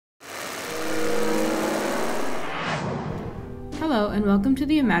Hello and welcome to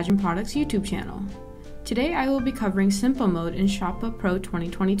the Imagine Products YouTube channel. Today I will be covering Simple Mode in ShotPut Pro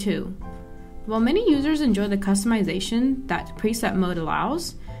 2022. While many users enjoy the customization that preset mode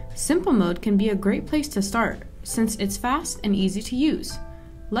allows, Simple Mode can be a great place to start since it's fast and easy to use.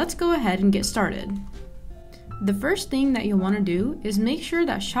 Let's go ahead and get started. The first thing that you'll want to do is make sure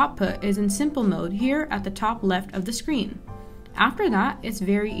that ShotPut is in Simple Mode here at the top left of the screen. After that, it's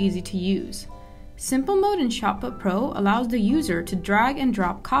very easy to use. Simple Mode in ShotPut Pro allows the user to drag and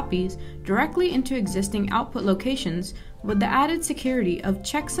drop copies directly into existing output locations with the added security of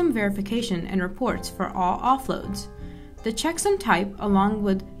checksum verification and reports for all offloads. The checksum type, along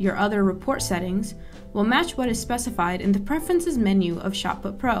with your other report settings, will match what is specified in the Preferences menu of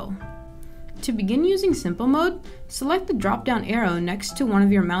ShotPut Pro. To begin using Simple Mode, select the drop-down arrow next to one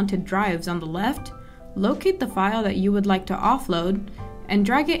of your mounted drives on the left, locate the file that you would like to offload, and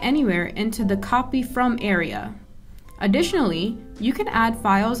drag it anywhere into the Copy From area. Additionally, you can add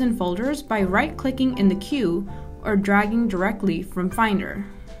files and folders by right-clicking in the queue or dragging directly from Finder.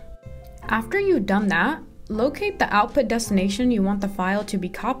 After you've done that, locate the output destination you want the file to be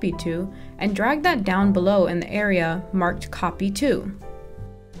copied to and drag that down below in the area marked Copy To.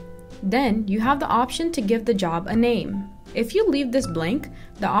 Then you have the option to give the job a name. If you leave this blank,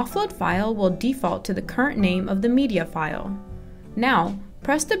 the offload file will default to the current name of the media file. Now,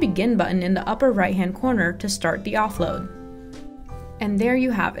 press the Begin button in the upper right-hand corner to start the offload. And there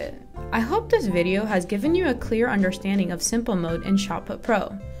you have it. I hope this video has given you a clear understanding of Simple Mode in ShotPut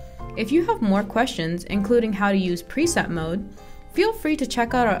Pro. If you have more questions, including how to use preset mode, feel free to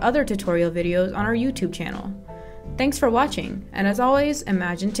check out our other tutorial videos on our YouTube channel. Thanks for watching, and as always,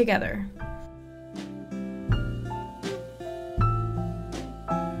 imagine together.